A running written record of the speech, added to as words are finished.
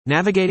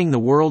Navigating the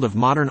world of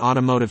modern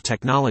automotive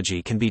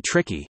technology can be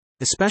tricky,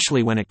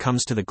 especially when it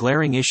comes to the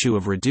glaring issue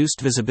of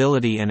reduced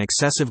visibility and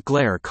excessive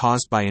glare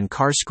caused by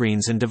in-car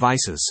screens and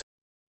devices.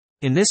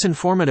 In this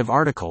informative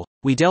article,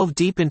 we delve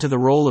deep into the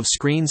role of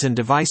screens and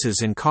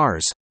devices in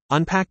cars,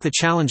 unpack the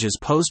challenges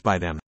posed by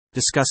them,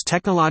 discuss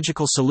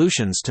technological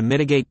solutions to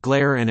mitigate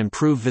glare and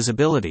improve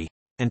visibility,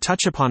 and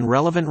touch upon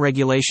relevant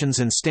regulations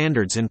and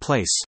standards in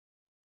place.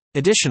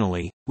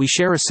 Additionally, we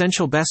share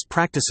essential best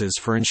practices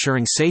for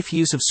ensuring safe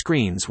use of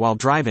screens while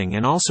driving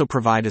and also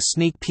provide a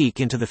sneak peek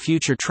into the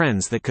future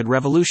trends that could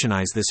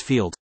revolutionize this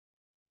field.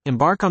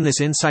 Embark on this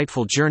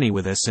insightful journey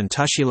with us and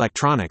Touch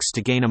Electronics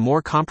to gain a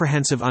more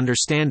comprehensive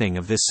understanding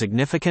of this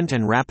significant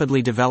and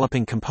rapidly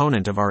developing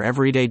component of our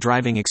everyday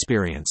driving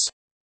experience.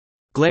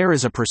 Glare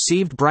is a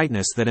perceived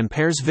brightness that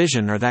impairs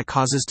vision or that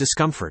causes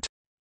discomfort.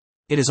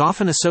 It is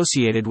often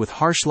associated with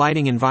harsh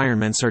lighting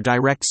environments or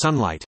direct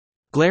sunlight.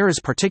 Glare is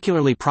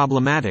particularly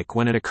problematic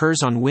when it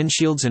occurs on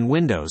windshields and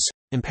windows,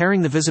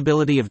 impairing the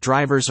visibility of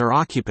drivers or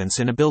occupants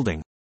in a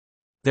building.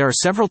 There are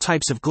several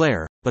types of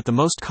glare, but the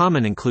most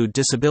common include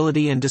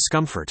disability and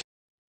discomfort.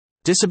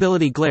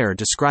 Disability glare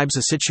describes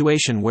a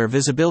situation where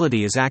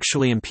visibility is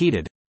actually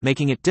impeded,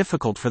 making it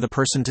difficult for the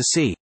person to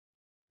see.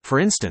 For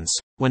instance,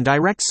 when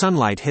direct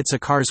sunlight hits a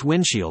car's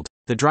windshield,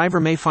 the driver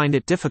may find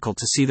it difficult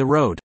to see the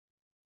road.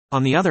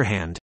 On the other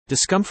hand,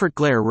 discomfort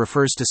glare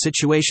refers to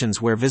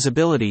situations where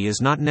visibility is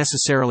not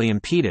necessarily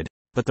impeded,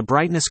 but the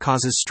brightness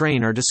causes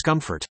strain or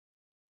discomfort.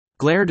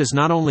 Glare does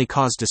not only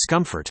cause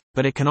discomfort,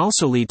 but it can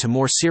also lead to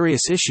more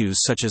serious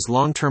issues such as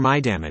long-term eye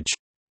damage.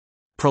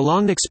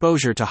 Prolonged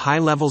exposure to high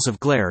levels of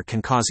glare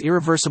can cause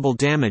irreversible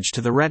damage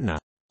to the retina,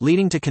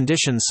 leading to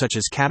conditions such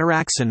as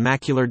cataracts and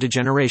macular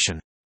degeneration.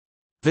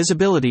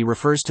 Visibility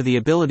refers to the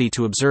ability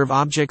to observe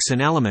objects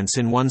and elements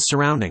in one's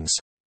surroundings.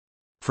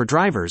 For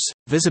drivers,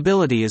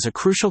 visibility is a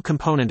crucial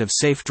component of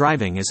safe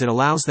driving as it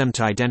allows them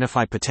to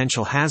identify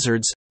potential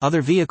hazards,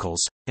 other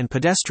vehicles, and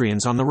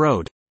pedestrians on the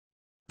road.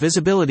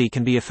 Visibility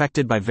can be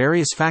affected by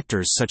various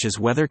factors such as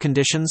weather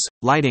conditions,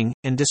 lighting,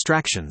 and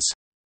distractions.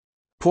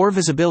 Poor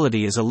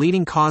visibility is a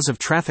leading cause of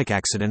traffic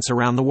accidents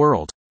around the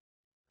world.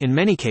 In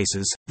many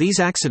cases,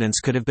 these accidents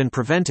could have been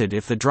prevented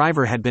if the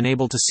driver had been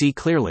able to see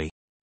clearly.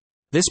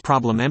 This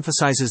problem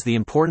emphasizes the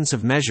importance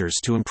of measures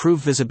to improve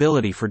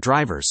visibility for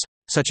drivers,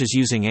 such as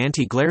using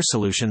anti-glare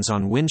solutions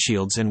on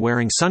windshields and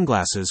wearing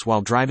sunglasses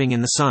while driving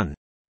in the sun.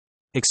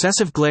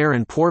 Excessive glare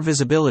and poor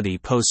visibility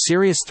pose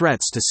serious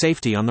threats to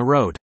safety on the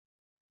road.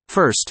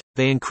 First,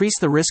 they increase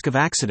the risk of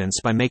accidents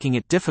by making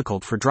it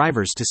difficult for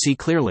drivers to see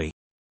clearly.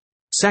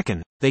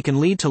 Second, they can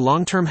lead to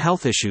long-term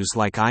health issues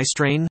like eye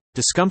strain,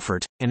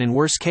 discomfort, and in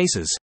worse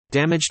cases,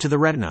 damage to the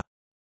retina.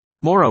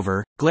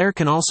 Moreover, glare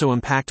can also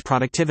impact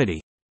productivity.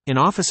 In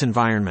office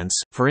environments,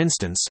 for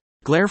instance,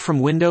 glare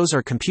from windows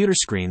or computer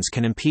screens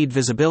can impede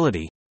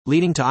visibility,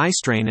 leading to eye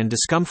strain and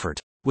discomfort,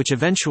 which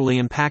eventually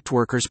impact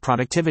workers'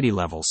 productivity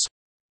levels.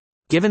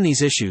 Given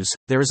these issues,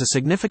 there is a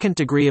significant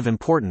degree of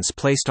importance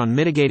placed on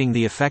mitigating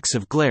the effects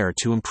of glare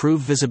to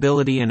improve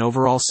visibility and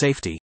overall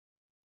safety.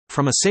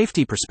 From a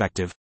safety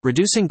perspective,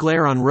 reducing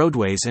glare on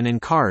roadways and in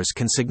cars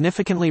can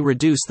significantly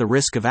reduce the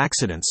risk of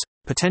accidents,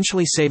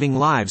 potentially saving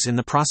lives in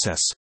the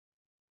process.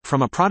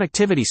 From a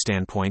productivity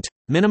standpoint,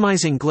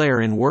 minimizing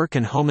glare in work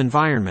and home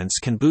environments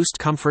can boost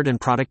comfort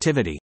and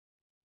productivity.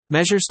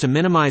 Measures to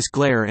minimize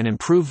glare and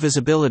improve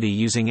visibility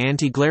using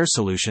anti-glare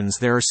solutions.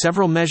 There are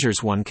several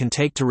measures one can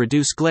take to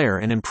reduce glare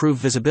and improve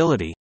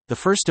visibility, the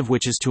first of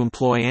which is to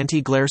employ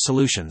anti-glare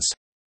solutions.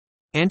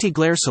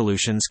 Anti-glare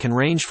solutions can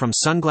range from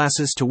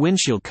sunglasses to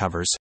windshield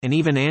covers, and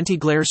even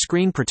anti-glare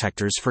screen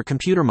protectors for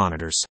computer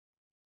monitors.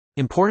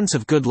 Importance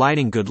of good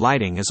lighting. Good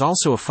lighting is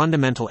also a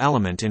fundamental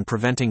element in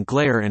preventing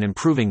glare and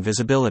improving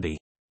visibility.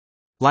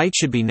 Light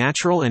should be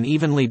natural and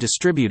evenly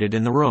distributed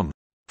in the room.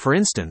 For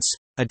instance,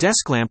 a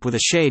desk lamp with a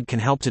shade can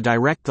help to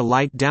direct the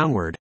light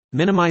downward,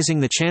 minimizing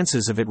the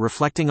chances of it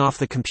reflecting off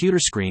the computer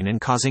screen and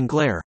causing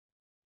glare.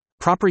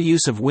 Proper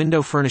use of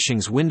window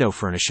furnishings. Window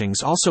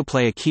furnishings also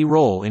play a key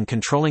role in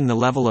controlling the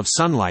level of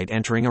sunlight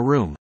entering a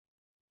room.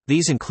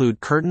 These include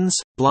curtains,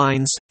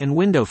 blinds, and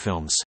window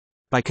films.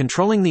 By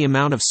controlling the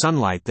amount of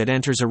sunlight that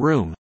enters a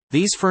room,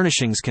 these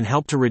furnishings can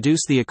help to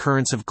reduce the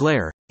occurrence of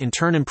glare, in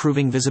turn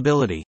improving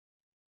visibility.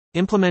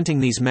 Implementing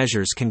these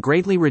measures can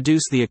greatly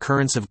reduce the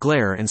occurrence of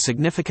glare and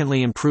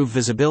significantly improve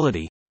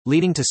visibility,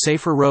 leading to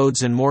safer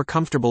roads and more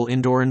comfortable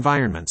indoor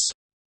environments.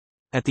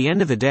 At the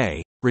end of the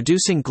day,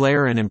 reducing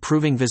glare and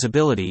improving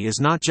visibility is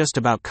not just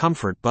about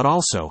comfort but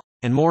also,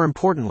 and more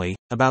importantly,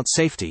 about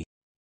safety.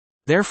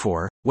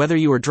 Therefore, whether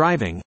you are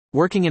driving,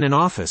 working in an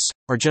office,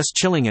 or just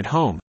chilling at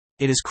home,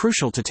 it is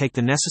crucial to take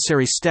the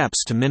necessary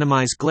steps to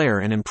minimize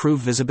glare and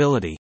improve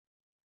visibility.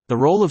 The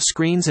role of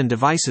screens and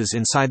devices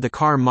inside the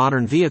car.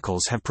 Modern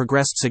vehicles have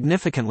progressed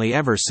significantly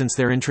ever since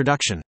their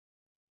introduction.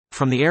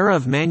 From the era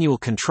of manual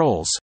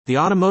controls, the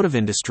automotive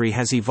industry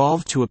has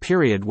evolved to a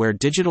period where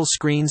digital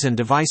screens and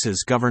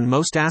devices govern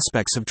most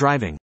aspects of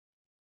driving.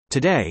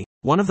 Today,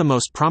 one of the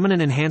most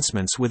prominent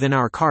enhancements within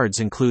our cars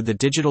include the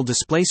digital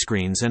display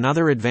screens and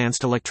other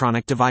advanced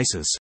electronic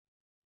devices.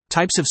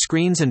 Types of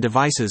screens and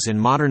devices in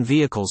modern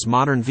vehicles.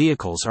 Modern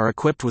vehicles are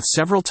equipped with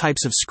several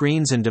types of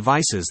screens and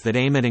devices that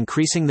aim at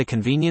increasing the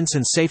convenience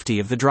and safety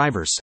of the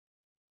drivers.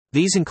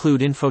 These include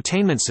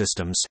infotainment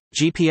systems,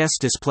 GPS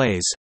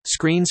displays,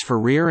 screens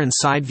for rear and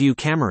side view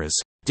cameras,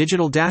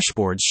 digital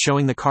dashboards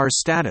showing the car's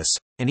status,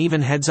 and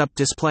even heads-up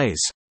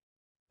displays.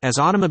 As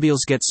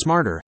automobiles get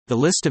smarter, the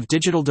list of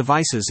digital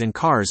devices in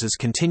cars is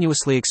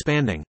continuously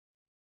expanding.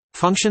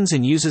 Functions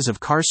and uses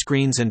of car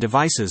screens and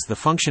devices. The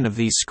function of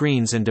these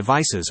screens and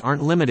devices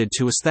aren't limited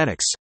to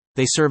aesthetics,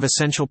 they serve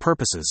essential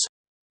purposes.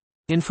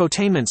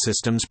 Infotainment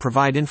systems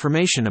provide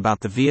information about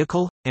the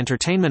vehicle,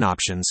 entertainment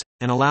options,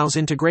 and allows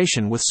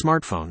integration with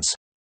smartphones.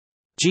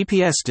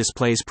 GPS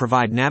displays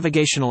provide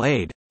navigational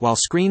aid, while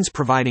screens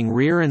providing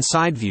rear and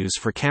side views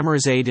for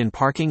cameras aid in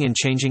parking and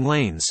changing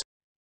lanes.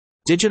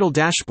 Digital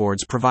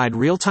dashboards provide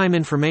real-time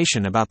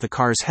information about the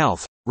car's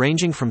health,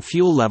 ranging from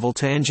fuel level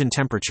to engine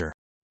temperature.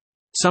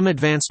 Some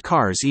advanced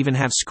cars even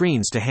have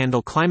screens to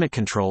handle climate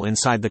control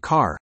inside the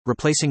car,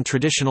 replacing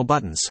traditional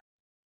buttons.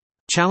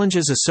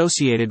 Challenges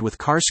associated with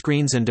car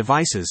screens and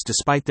devices.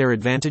 Despite their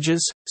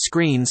advantages,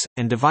 screens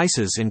and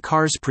devices in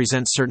cars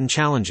present certain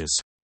challenges.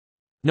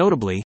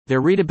 Notably, their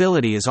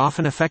readability is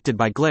often affected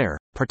by glare,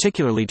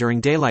 particularly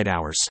during daylight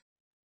hours.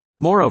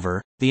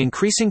 Moreover, the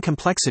increasing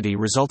complexity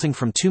resulting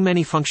from too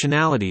many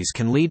functionalities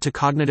can lead to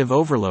cognitive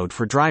overload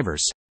for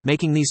drivers,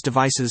 making these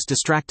devices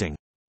distracting.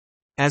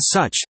 As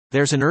such,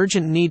 there's an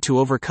urgent need to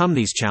overcome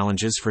these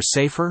challenges for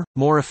safer,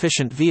 more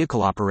efficient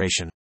vehicle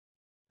operation.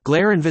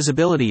 Glare and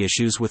visibility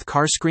issues with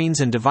car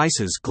screens and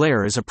devices.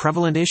 Glare is a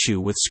prevalent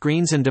issue with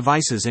screens and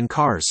devices in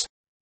cars.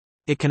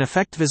 It can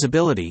affect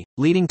visibility,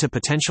 leading to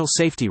potential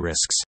safety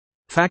risks.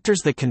 Factors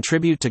that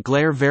contribute to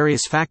glare.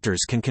 Various factors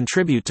can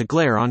contribute to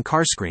glare on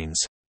car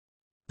screens.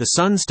 The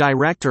sun's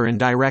direct or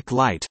indirect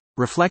light,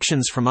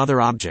 reflections from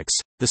other objects,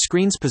 the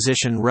screen's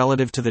position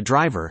relative to the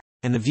driver,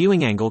 and the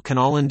viewing angle can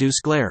all induce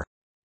glare.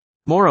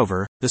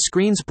 Moreover, the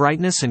screen's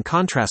brightness and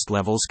contrast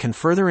levels can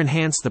further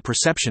enhance the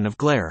perception of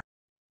glare.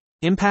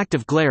 Impact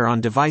of glare on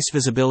device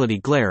visibility.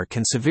 Glare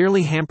can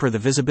severely hamper the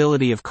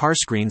visibility of car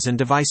screens and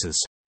devices.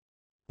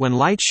 When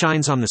light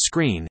shines on the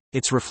screen,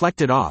 it's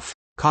reflected off,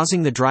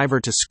 causing the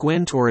driver to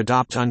squint or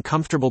adopt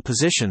uncomfortable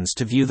positions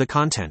to view the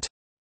content.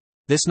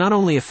 This not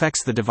only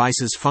affects the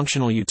device's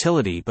functional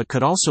utility but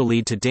could also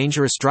lead to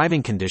dangerous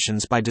driving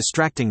conditions by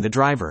distracting the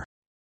driver.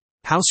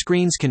 How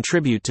screens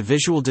contribute to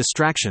visual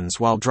distractions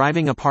while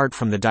driving. Apart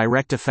from the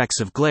direct effects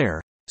of glare,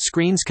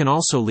 screens can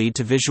also lead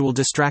to visual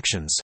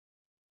distractions.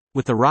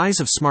 With the rise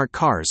of smart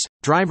cars,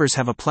 drivers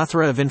have a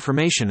plethora of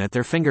information at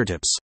their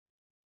fingertips.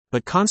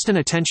 But constant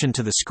attention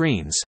to the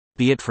screens,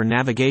 be it for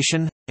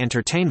navigation,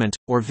 entertainment,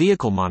 or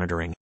vehicle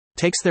monitoring,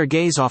 takes their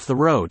gaze off the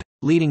road,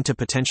 leading to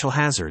potential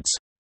hazards.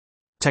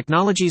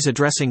 Technologies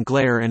addressing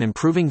glare and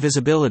improving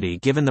visibility.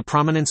 Given the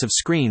prominence of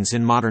screens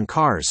in modern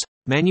cars,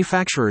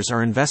 manufacturers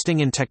are investing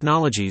in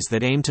technologies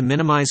that aim to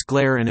minimize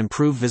glare and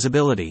improve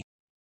visibility.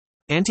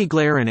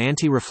 Anti-glare and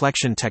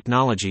anti-reflection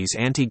technologies.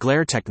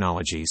 Anti-glare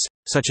technologies,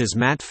 such as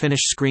matte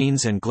finish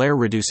screens and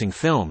glare-reducing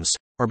films,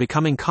 are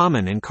becoming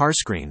common in car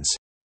screens.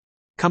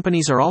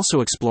 Companies are also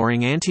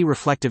exploring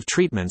anti-reflective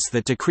treatments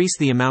that decrease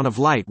the amount of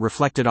light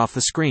reflected off the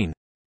screen.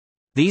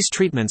 These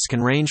treatments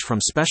can range from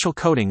special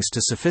coatings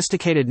to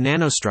sophisticated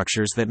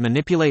nanostructures that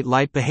manipulate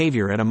light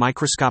behavior at a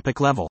microscopic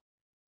level.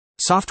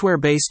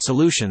 Software-based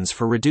solutions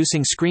for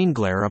reducing screen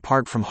glare.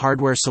 Apart from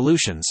hardware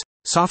solutions,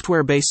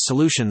 software-based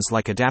solutions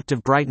like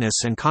adaptive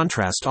brightness and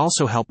contrast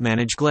also help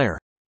manage glare.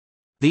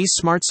 These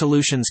smart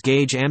solutions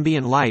gauge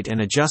ambient light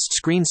and adjust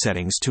screen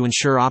settings to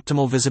ensure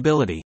optimal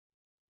visibility.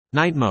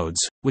 Night modes,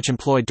 which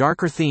employ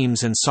darker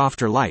themes and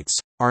softer lights,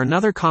 are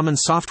another common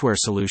software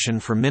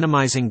solution for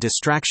minimizing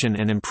distraction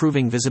and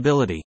improving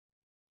visibility.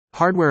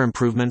 Hardware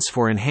improvements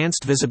for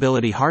enhanced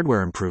visibility.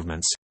 Hardware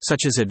improvements,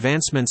 such as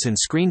advancements in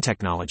screen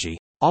technology,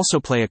 also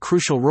play a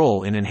crucial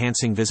role in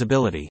enhancing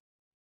visibility.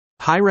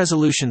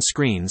 High-resolution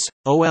screens,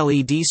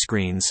 OLED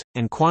screens,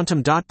 and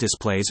quantum dot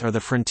displays are the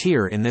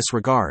frontier in this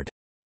regard.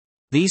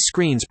 These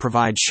screens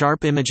provide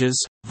sharp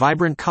images,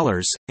 vibrant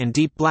colors, and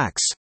deep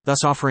blacks,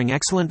 thus offering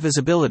excellent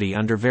visibility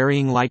under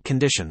varying light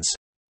conditions.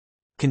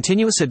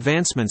 Continuous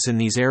advancements in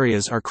these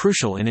areas are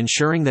crucial in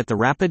ensuring that the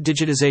rapid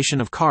digitization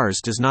of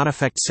cars does not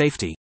affect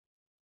safety.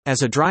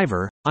 As a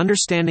driver,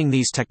 understanding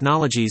these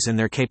technologies and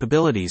their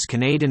capabilities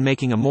can aid in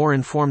making a more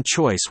informed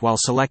choice while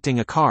selecting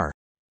a car.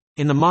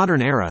 In the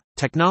modern era,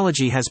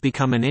 technology has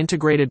become an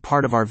integrated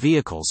part of our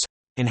vehicles,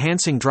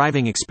 enhancing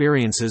driving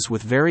experiences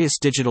with various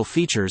digital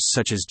features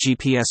such as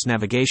GPS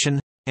navigation,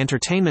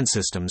 entertainment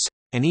systems,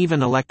 and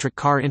even electric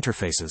car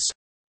interfaces.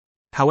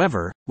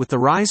 However, with the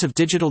rise of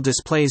digital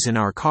displays in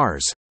our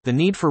cars, the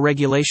need for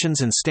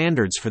regulations and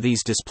standards for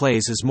these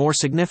displays is more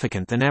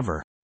significant than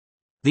ever.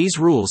 These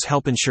rules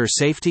help ensure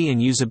safety and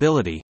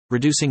usability,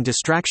 reducing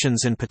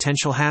distractions and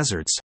potential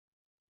hazards.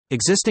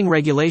 Existing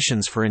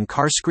regulations for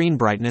in-car screen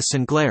brightness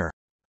and glare.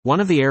 One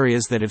of the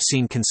areas that have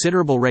seen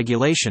considerable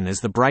regulation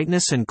is the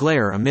brightness and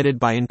glare emitted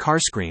by in-car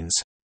screens.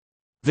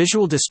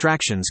 Visual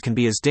distractions can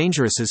be as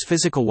dangerous as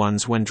physical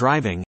ones when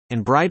driving,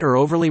 and bright or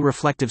overly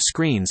reflective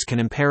screens can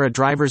impair a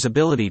driver's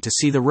ability to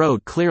see the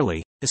road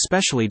clearly,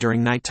 especially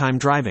during nighttime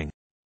driving.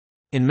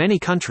 In many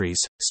countries,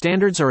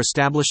 standards are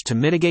established to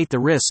mitigate the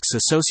risks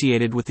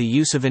associated with the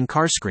use of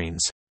in-car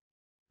screens.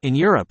 In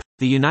Europe,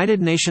 the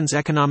United Nations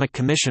Economic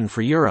Commission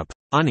for Europe,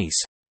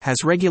 UNECE,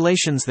 has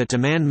regulations that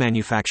demand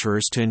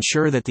manufacturers to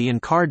ensure that the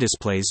in-car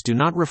displays do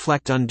not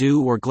reflect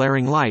undue or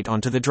glaring light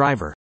onto the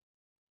driver.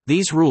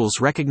 These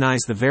rules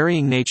recognize the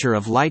varying nature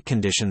of light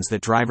conditions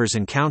that drivers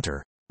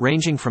encounter,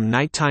 ranging from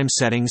nighttime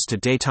settings to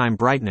daytime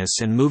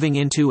brightness and moving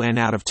into and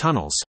out of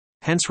tunnels,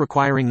 hence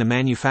requiring the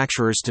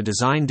manufacturers to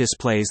design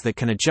displays that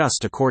can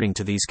adjust according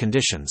to these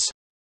conditions.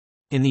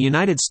 In the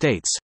United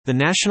States, the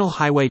National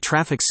Highway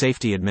Traffic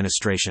Safety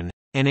Administration,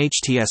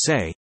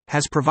 NHTSA,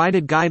 has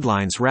provided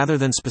guidelines rather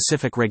than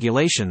specific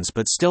regulations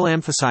but still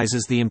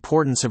emphasizes the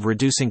importance of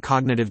reducing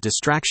cognitive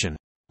distraction,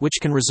 which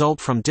can result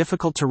from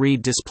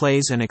difficult-to-read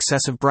displays and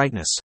excessive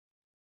brightness.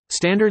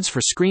 Standards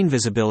for screen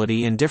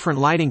visibility in different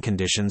lighting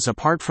conditions.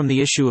 Apart from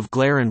the issue of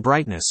glare and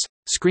brightness,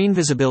 screen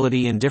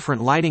visibility in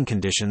different lighting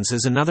conditions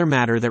is another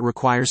matter that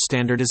requires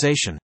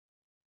standardization.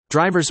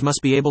 Drivers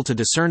must be able to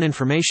discern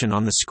information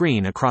on the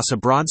screen across a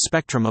broad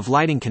spectrum of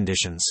lighting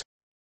conditions.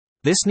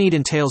 This need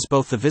entails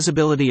both the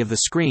visibility of the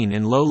screen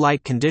in low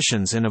light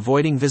conditions and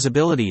avoiding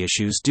visibility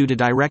issues due to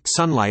direct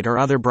sunlight or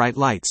other bright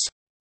lights.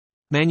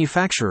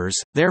 Manufacturers,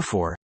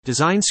 therefore,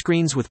 design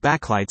screens with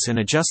backlights and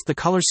adjust the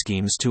color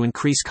schemes to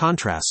increase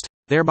contrast,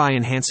 thereby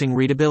enhancing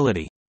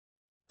readability.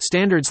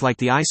 Standards like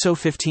the ISO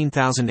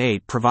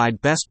 15008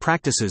 provide best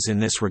practices in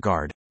this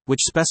regard,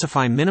 which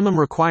specify minimum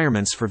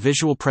requirements for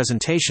visual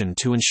presentation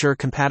to ensure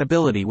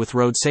compatibility with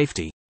road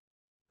safety.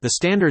 The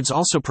standards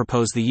also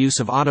propose the use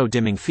of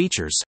auto-dimming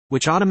features,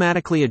 which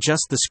automatically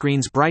adjust the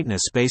screen's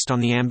brightness based on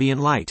the ambient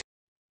light.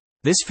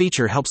 This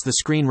feature helps the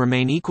screen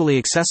remain equally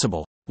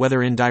accessible,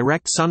 whether in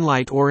direct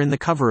sunlight or in the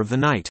cover of the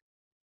night.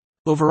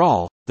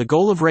 Overall, the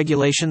goal of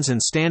regulations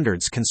and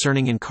standards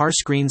concerning in-car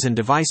screens and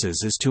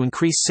devices is to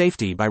increase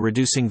safety by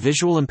reducing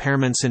visual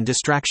impairments and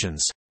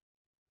distractions.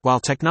 While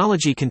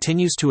technology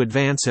continues to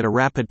advance at a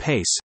rapid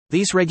pace,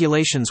 these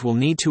regulations will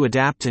need to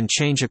adapt and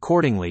change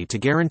accordingly to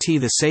guarantee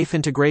the safe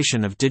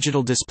integration of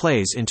digital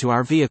displays into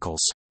our vehicles.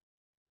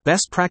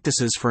 Best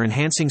practices for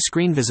enhancing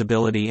screen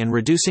visibility and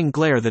reducing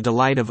glare. The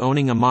delight of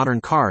owning a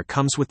modern car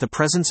comes with the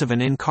presence of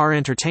an in-car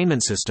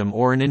entertainment system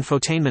or an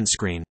infotainment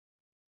screen.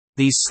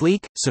 These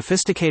sleek,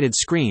 sophisticated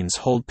screens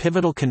hold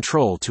pivotal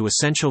control to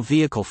essential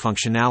vehicle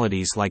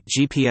functionalities like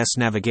GPS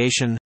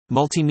navigation,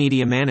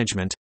 multimedia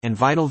management, and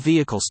vital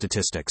vehicle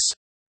statistics.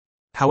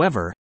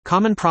 However,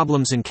 common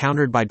problems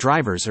encountered by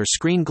drivers are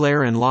screen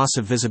glare and loss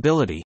of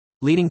visibility,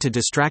 leading to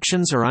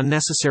distractions or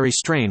unnecessary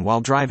strain while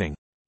driving.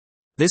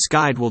 This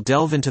guide will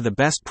delve into the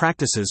best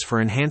practices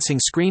for enhancing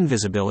screen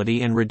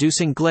visibility and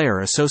reducing glare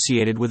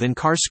associated with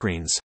in-car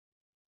screens.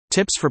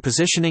 Tips for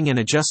positioning and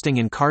adjusting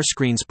in-car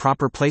screens.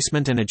 Proper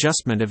placement and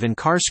adjustment of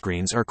in-car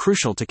screens are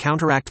crucial to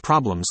counteract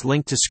problems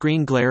linked to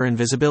screen glare and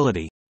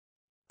visibility.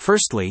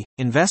 Firstly,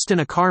 invest in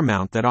a car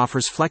mount that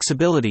offers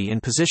flexibility in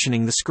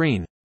positioning the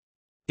screen.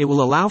 It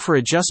will allow for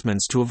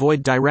adjustments to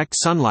avoid direct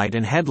sunlight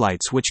and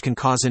headlights which can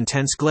cause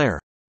intense glare.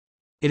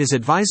 It is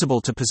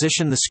advisable to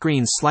position the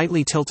screen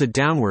slightly tilted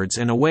downwards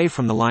and away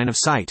from the line of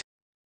sight.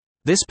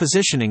 This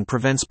positioning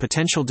prevents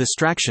potential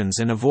distractions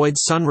and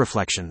avoids sun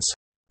reflections.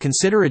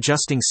 Consider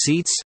adjusting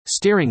seats,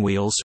 steering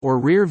wheels,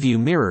 or rear-view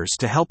mirrors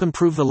to help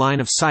improve the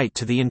line of sight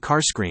to the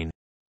in-car screen.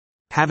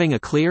 Having a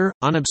clear,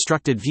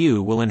 unobstructed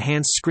view will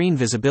enhance screen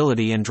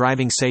visibility and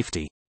driving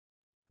safety.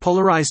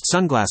 Polarized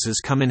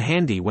sunglasses come in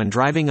handy when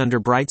driving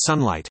under bright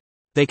sunlight.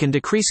 They can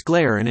decrease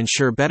glare and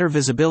ensure better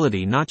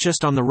visibility not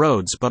just on the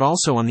roads but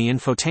also on the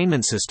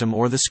infotainment system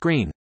or the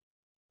screen.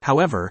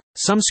 However,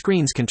 some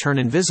screens can turn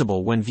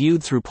invisible when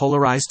viewed through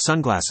polarized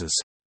sunglasses.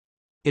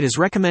 It is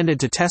recommended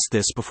to test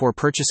this before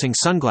purchasing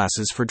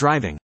sunglasses for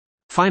driving.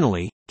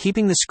 Finally,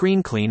 keeping the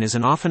screen clean is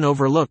an often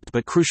overlooked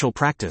but crucial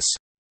practice.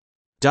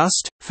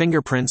 Dust,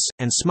 fingerprints,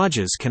 and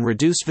smudges can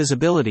reduce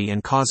visibility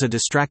and cause a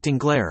distracting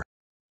glare.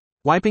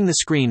 Wiping the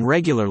screen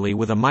regularly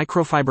with a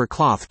microfiber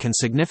cloth can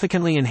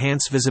significantly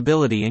enhance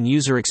visibility and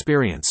user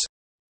experience.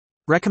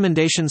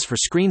 Recommendations for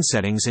screen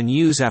settings and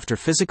use. After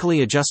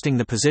physically adjusting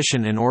the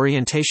position and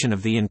orientation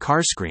of the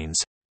in-car screens,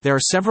 there are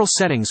several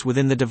settings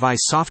within the device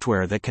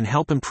software that can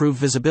help improve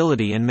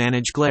visibility and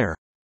manage glare.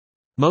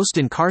 Most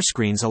in-car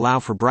screens allow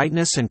for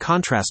brightness and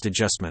contrast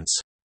adjustments.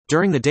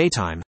 During the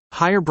daytime,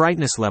 higher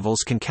brightness levels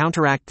can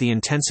counteract the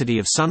intensity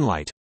of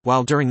sunlight,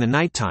 while during the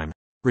nighttime,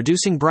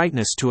 reducing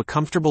brightness to a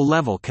comfortable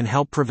level can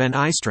help prevent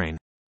eye strain.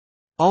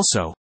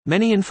 Also,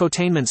 many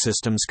infotainment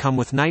systems come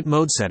with night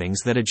mode settings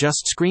that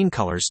adjust screen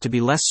colors to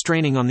be less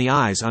straining on the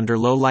eyes under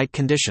low light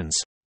conditions.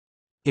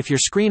 If your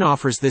screen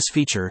offers this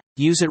feature,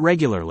 use it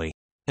regularly.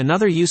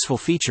 Another useful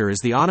feature is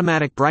the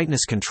automatic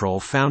brightness control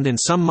found in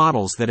some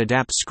models that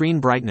adapt screen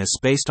brightness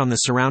based on the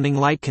surrounding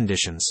light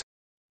conditions.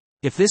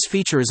 If this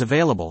feature is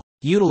available,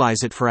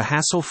 utilize it for a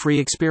hassle-free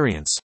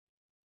experience.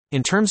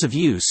 In terms of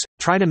use,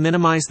 try to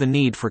minimize the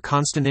need for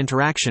constant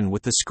interaction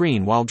with the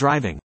screen while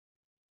driving.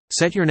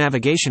 Set your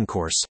navigation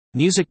course,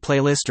 music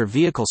playlist or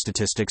vehicle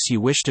statistics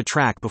you wish to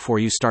track before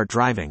you start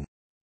driving.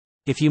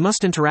 If you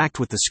must interact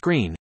with the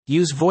screen,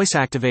 use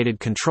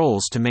voice-activated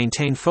controls to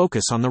maintain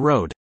focus on the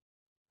road.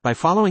 By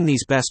following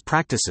these best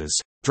practices,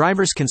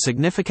 drivers can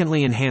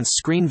significantly enhance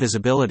screen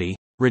visibility,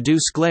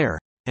 reduce glare,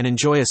 and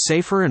enjoy a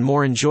safer and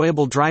more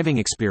enjoyable driving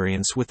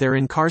experience with their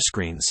in-car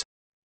screens.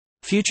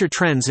 Future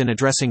trends in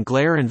addressing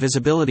glare and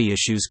visibility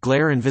issues.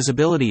 Glare and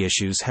visibility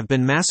issues have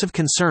been massive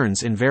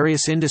concerns in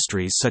various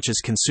industries such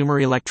as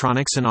consumer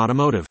electronics and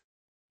automotive.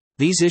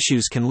 These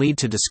issues can lead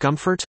to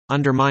discomfort,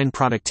 undermine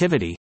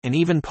productivity, and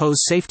even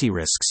pose safety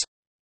risks.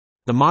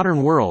 The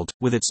modern world,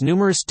 with its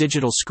numerous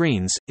digital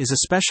screens, is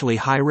especially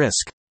high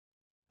risk.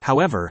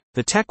 However,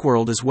 the tech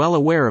world is well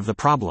aware of the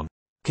problem.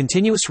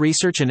 Continuous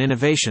research and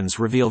innovations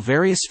reveal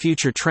various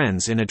future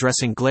trends in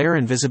addressing glare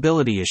and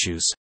visibility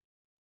issues.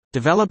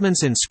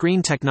 Developments in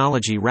screen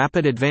technology.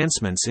 Rapid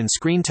advancements in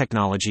screen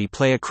technology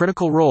play a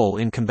critical role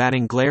in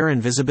combating glare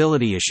and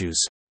visibility issues.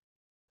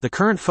 The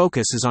current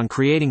focus is on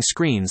creating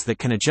screens that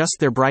can adjust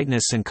their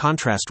brightness and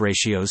contrast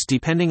ratios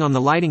depending on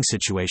the lighting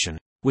situation,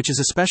 which is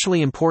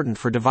especially important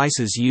for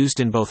devices used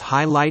in both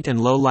high light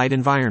and low light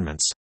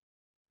environments.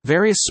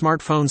 Various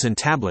smartphones and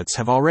tablets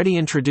have already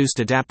introduced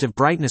adaptive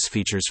brightness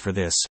features for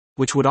this,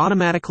 which would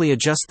automatically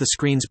adjust the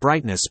screen's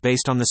brightness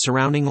based on the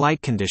surrounding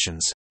light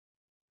conditions.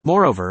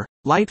 Moreover,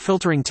 light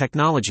filtering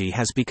technology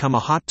has become a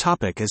hot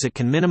topic as it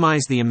can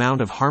minimize the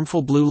amount of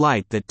harmful blue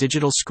light that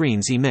digital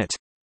screens emit.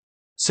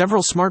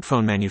 Several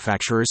smartphone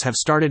manufacturers have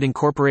started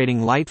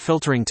incorporating light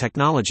filtering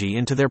technology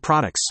into their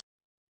products.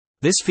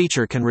 This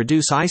feature can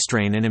reduce eye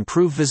strain and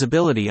improve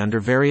visibility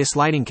under various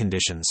lighting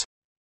conditions.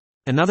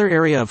 Another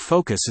area of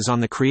focus is on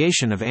the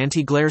creation of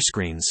anti-glare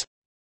screens.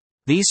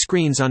 These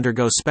screens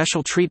undergo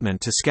special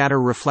treatment to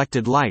scatter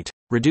reflected light,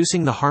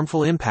 reducing the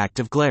harmful impact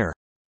of glare.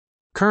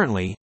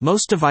 Currently,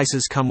 most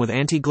devices come with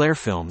anti-glare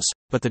films,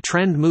 but the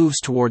trend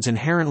moves towards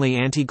inherently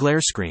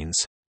anti-glare screens.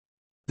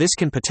 This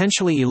can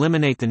potentially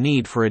eliminate the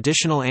need for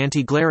additional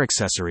anti-glare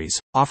accessories,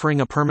 offering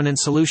a permanent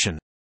solution.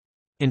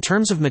 In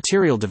terms of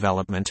material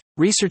development,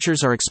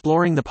 researchers are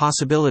exploring the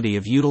possibility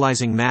of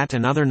utilizing matte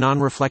and other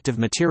non-reflective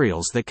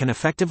materials that can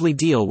effectively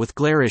deal with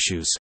glare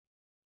issues.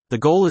 The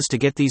goal is to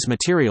get these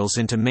materials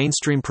into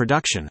mainstream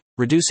production,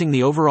 reducing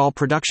the overall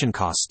production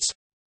costs.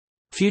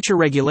 Future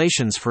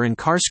regulations for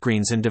in-car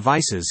screens and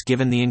devices.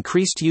 Given the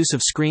increased use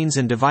of screens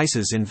and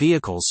devices in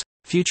vehicles,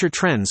 future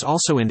trends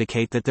also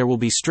indicate that there will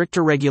be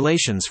stricter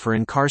regulations for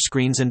in-car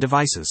screens and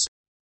devices.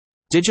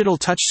 Digital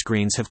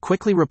touchscreens have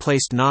quickly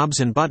replaced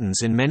knobs and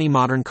buttons in many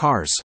modern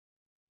cars.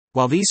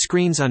 While these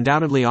screens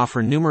undoubtedly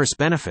offer numerous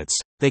benefits,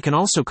 they can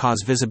also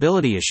cause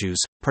visibility issues,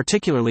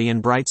 particularly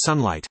in bright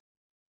sunlight.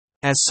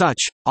 As such,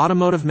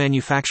 automotive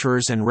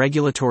manufacturers and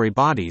regulatory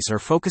bodies are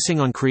focusing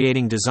on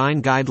creating design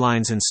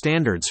guidelines and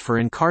standards for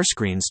in-car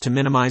screens to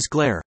minimize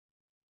glare.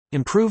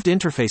 Improved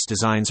interface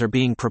designs are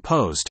being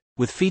proposed,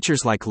 with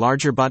features like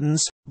larger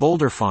buttons,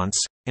 bolder fonts,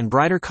 and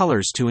brighter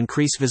colors to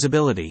increase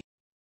visibility.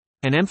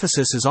 An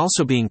emphasis is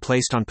also being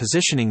placed on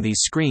positioning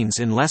these screens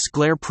in less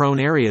glare-prone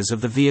areas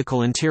of the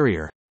vehicle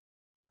interior.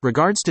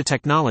 Regards to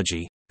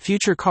technology,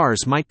 future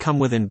cars might come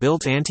with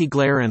inbuilt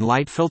anti-glare and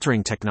light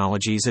filtering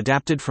technologies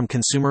adapted from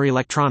consumer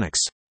electronics.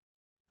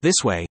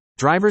 This way,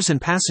 drivers and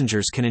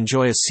passengers can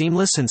enjoy a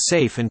seamless and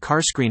safe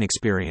in-car screen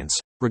experience,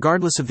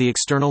 regardless of the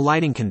external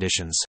lighting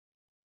conditions.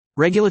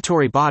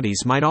 Regulatory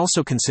bodies might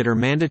also consider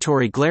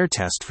mandatory glare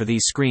test for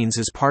these screens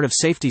as part of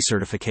safety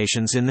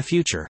certifications in the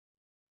future.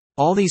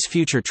 All these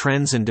future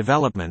trends and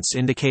developments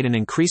indicate an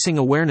increasing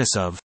awareness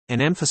of,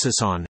 and emphasis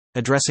on,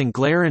 addressing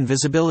glare and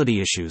visibility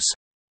issues.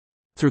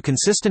 Through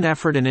consistent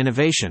effort and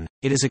innovation,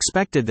 it is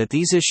expected that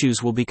these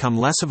issues will become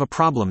less of a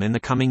problem in the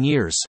coming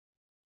years.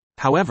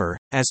 However,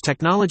 as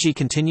technology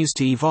continues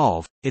to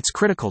evolve, it's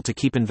critical to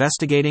keep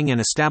investigating and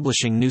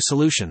establishing new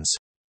solutions.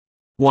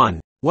 1.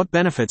 What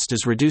benefits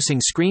does reducing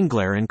screen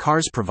glare in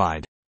cars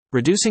provide?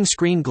 Reducing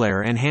screen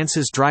glare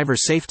enhances driver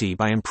safety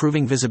by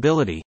improving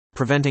visibility,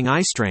 preventing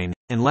eye strain,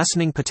 and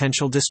lessening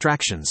potential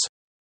distractions.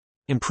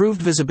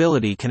 Improved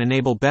visibility can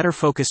enable better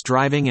focused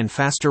driving and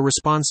faster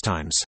response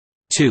times.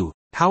 2.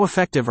 How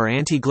effective are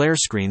anti-glare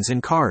screens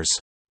in cars?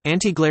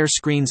 Anti-glare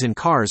screens in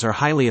cars are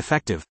highly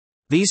effective.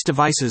 These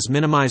devices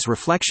minimize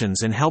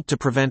reflections and help to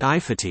prevent eye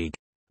fatigue.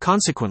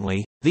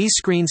 Consequently, these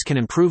screens can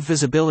improve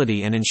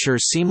visibility and ensure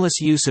seamless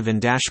use of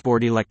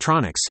in-dashboard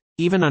electronics,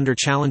 even under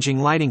challenging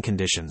lighting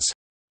conditions.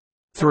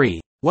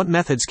 3. What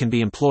methods can be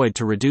employed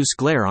to reduce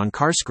glare on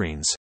car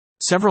screens?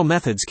 Several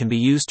methods can be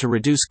used to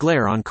reduce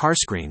glare on car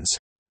screens.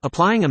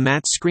 Applying a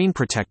matte screen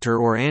protector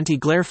or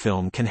anti-glare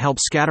film can help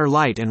scatter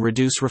light and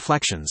reduce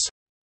reflections.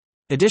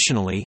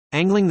 Additionally,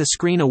 angling the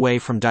screen away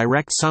from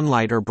direct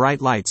sunlight or bright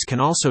lights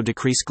can also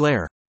decrease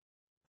glare.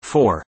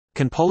 4.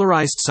 Can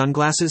polarized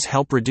sunglasses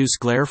help reduce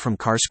glare from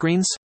car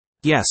screens?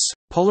 Yes,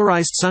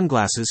 polarized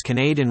sunglasses can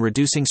aid in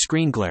reducing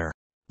screen glare.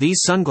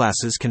 These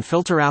sunglasses can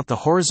filter out the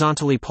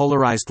horizontally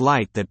polarized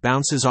light that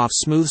bounces off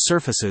smooth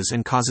surfaces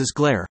and causes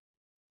glare.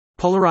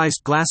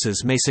 Polarized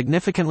glasses may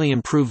significantly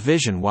improve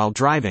vision while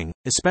driving,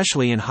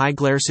 especially in high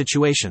glare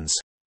situations.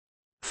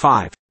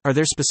 5. Are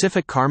there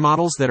specific car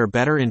models that are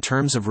better in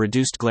terms of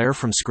reduced glare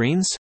from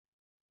screens?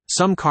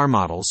 Some car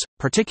models,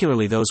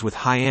 particularly those with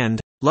high-end,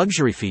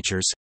 luxury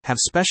features, have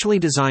specially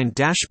designed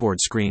dashboard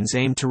screens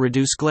aimed to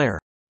reduce glare.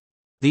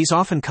 These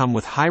often come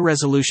with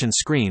high-resolution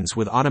screens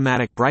with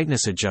automatic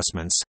brightness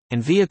adjustments,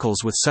 and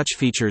vehicles with such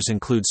features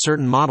include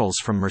certain models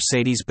from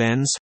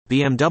Mercedes-Benz,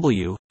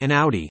 BMW, and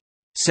Audi.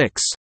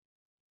 6.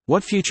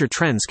 What future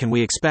trends can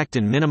we expect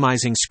in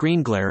minimizing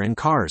screen glare in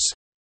cars?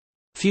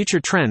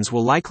 Future trends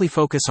will likely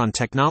focus on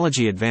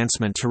technology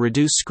advancement to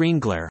reduce screen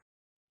glare.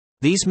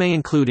 These may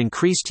include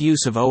increased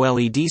use of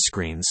OLED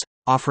screens,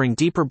 offering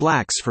deeper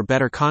blacks for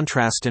better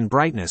contrast and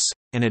brightness,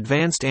 and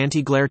advanced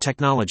anti-glare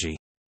technology.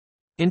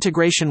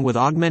 Integration with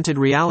augmented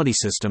reality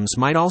systems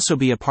might also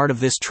be a part of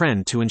this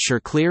trend to ensure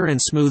clear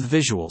and smooth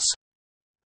visuals.